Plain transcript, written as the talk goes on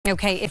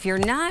Okay, if you're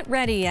not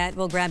ready yet,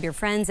 we'll grab your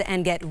friends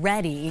and get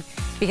ready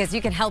because you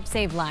can help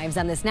save lives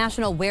on this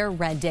National Wear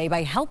Red Day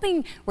by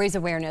helping raise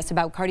awareness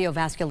about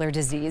cardiovascular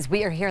disease.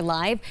 We are here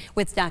live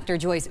with Dr.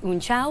 Joyce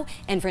Unchow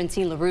and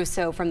Francine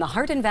LaRusso from the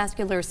Heart and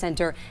Vascular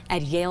Center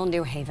at Yale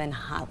New Haven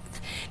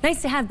Health.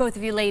 Nice to have both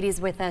of you ladies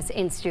with us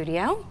in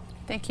studio.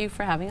 Thank you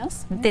for having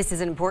us. This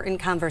is an important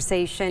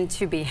conversation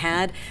to be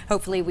had.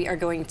 Hopefully we are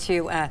going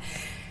to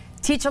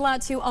teach a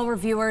lot to our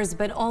viewers,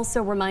 but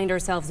also remind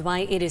ourselves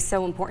why it is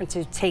so important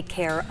to take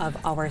care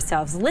of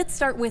ourselves. Let's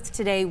start with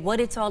today, what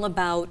it's all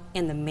about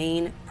and the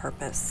main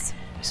purpose.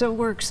 So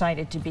we're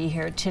excited to be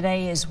here.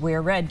 Today is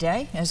Wear Red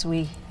Day, as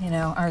we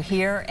are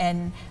here,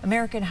 and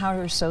American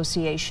Heart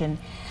Association,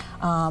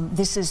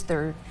 this is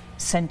their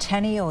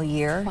centennial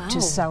year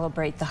to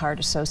celebrate the Heart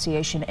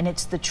Association, and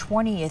it's the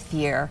 20th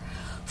year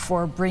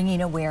for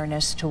bringing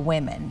awareness to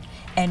women.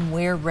 And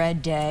Wear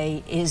Red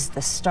Day is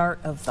the start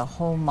of the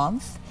whole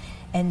month.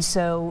 And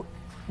so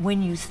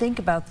when you think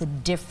about the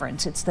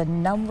difference, it's the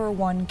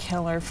 #1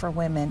 killer for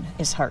women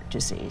is heart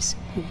disease.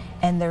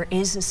 And there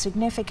is a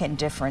significant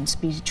difference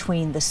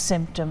between the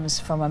symptoms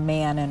from a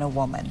man and a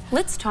woman.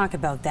 Let's talk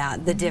about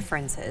that, the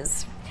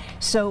differences.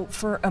 So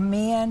for a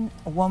man,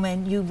 a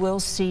woman, you will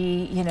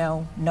see,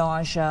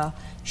 nausea,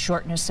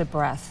 shortness of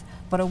breath.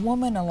 But a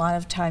woman a lot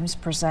of times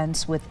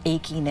presents with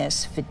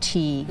achiness,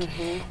 fatigue,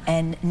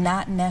 and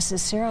not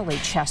necessarily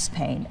chest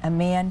pain. A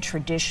man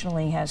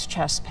traditionally has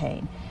chest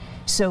pain.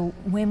 So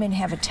women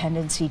have a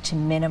tendency to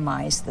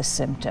minimize the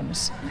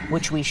symptoms,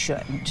 which we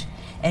shouldn't.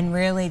 And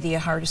really the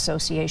Heart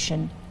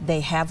Association,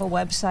 they have a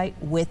website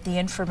with the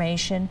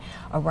information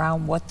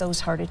around what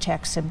those heart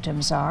attack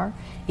symptoms are.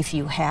 If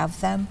you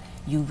have them,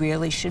 you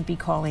really should be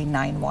calling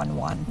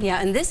 911.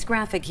 Yeah, and this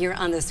graphic here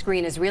on the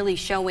screen is really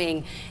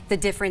showing the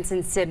difference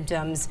in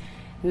symptoms,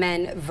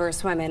 men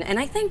versus women. And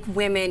I think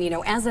women,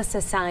 as a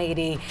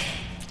society,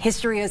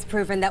 history has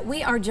proven that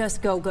we are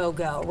just go, go,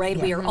 go, right?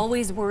 We are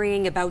always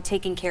worrying about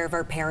taking care of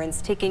our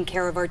parents, taking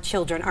care of our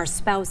children, our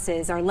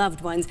spouses, our loved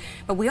ones,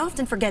 but we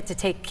often forget to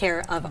take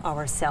care of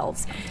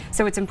ourselves.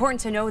 So it's important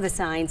to know the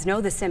signs,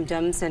 know the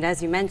symptoms, and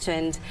as you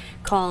mentioned,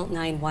 call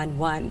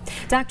 911.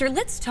 Doctor,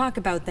 let's talk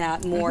about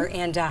that more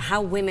and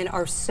how women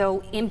are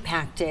so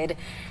impacted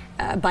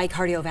by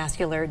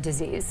cardiovascular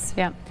disease.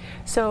 Yeah.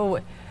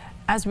 So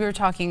as we were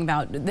talking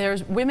about,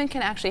 women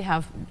can actually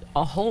have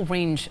a whole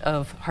range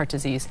of heart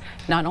disease.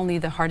 Not only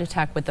the heart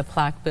attack with the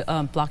plaque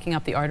blocking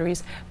up the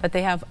arteries, but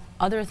they have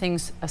other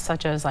things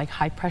such as like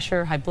high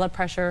pressure, high blood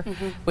pressure,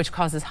 which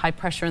causes high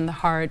pressure in the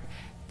heart.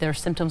 Their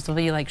symptoms will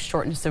be like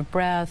shortness of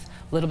breath,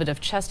 a little bit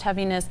of chest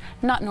heaviness,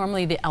 not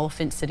normally the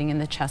elephant sitting in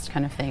the chest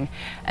kind of thing.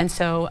 And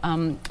so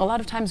a lot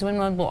of times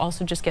women will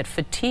also just get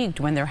fatigued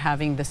when they're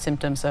having the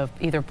symptoms of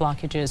either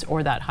blockages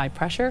or that high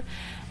pressure.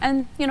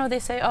 And they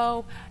say,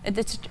 oh,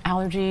 it's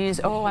allergies,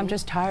 oh, I'm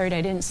just tired,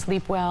 I didn't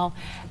sleep well.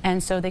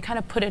 And so they kind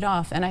of put it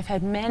off. And I've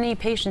had many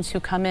patients who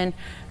come in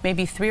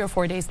maybe 3 or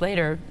 4 days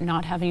later,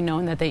 not having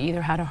known that they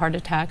either had a heart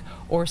attack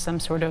or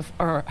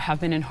or have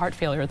been in heart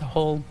failure the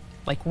whole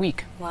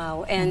week.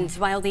 Wow. And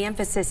while the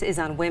emphasis is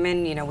on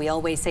women, we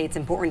always say it's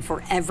important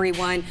for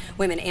everyone,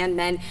 women and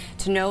men,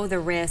 to know the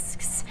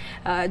risks,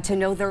 to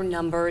know their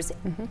numbers,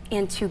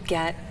 and to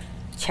get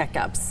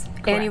checkups.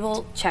 Correct.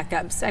 Annual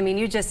checkups. I mean,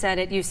 you just said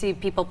it. You see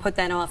people put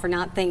that off or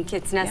not think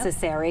it's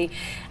necessary.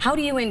 How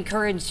do you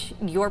encourage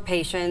your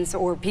patients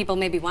or people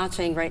maybe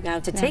watching right now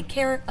to take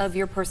care of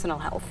your personal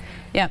health?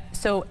 Yeah,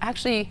 so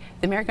actually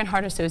the American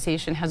Heart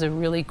Association has a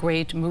really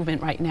great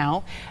movement right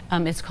now.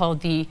 It's called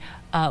the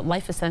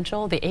Life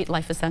Essential, the 8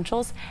 Life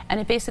Essentials,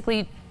 and it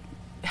basically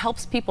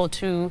helps people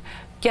to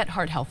get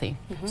heart healthy.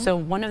 So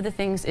one of the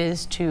things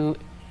is to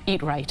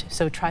eat right.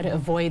 So try to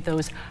avoid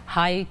those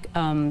high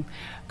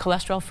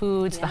cholesterol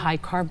foods, the high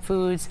carb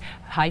foods,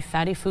 high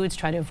fatty foods.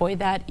 Try to avoid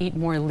that. Eat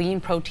more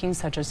lean proteins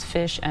such as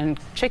fish and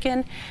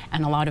chicken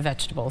and a lot of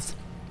vegetables.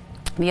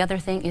 The other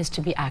thing is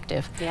to be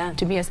active,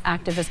 to be as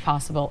active as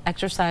possible.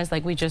 Exercise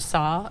like we just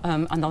saw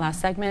on the last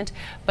segment,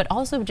 but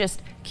also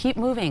just keep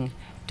moving.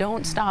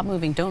 Don't stop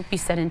moving. Don't be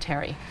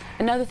sedentary.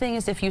 Another thing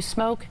is if you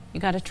smoke, you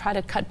got to try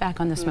to cut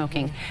back on the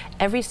smoking.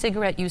 Every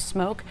cigarette you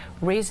smoke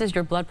raises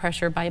your blood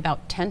pressure by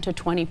about 10 to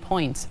 20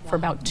 points for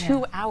about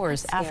 2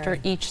 hours after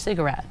each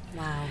cigarette.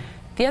 Wow.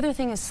 The other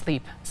thing is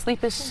sleep.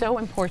 Sleep is so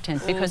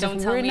important because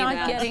if we're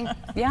not getting,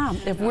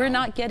 if we're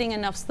not getting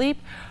enough sleep,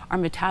 our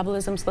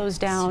metabolism slows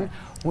down.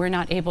 We're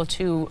not able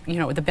to,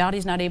 the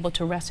body's not able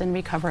to rest and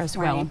recover as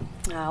well.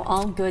 Wow,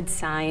 all good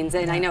signs.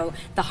 And I know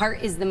the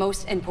heart is the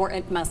most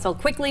important muscle.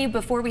 Quickly,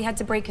 before we head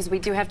to break, because we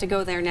do have to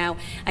go there now,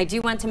 I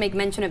do want to make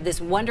mention of this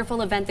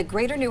wonderful event, the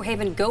Greater New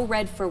Haven Go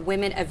Red for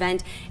Women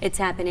event. It's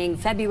happening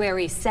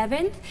February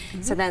 7th,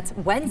 so that's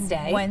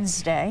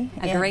Wednesday.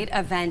 A great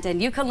event,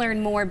 and you can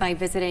learn more by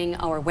visiting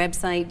our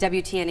website,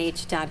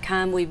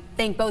 WTNH.com. We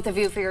thank both of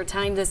you for your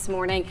time this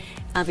morning,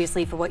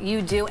 obviously for what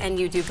you do, and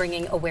you do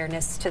bringing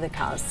awareness to the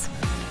cause.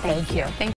 Thank you.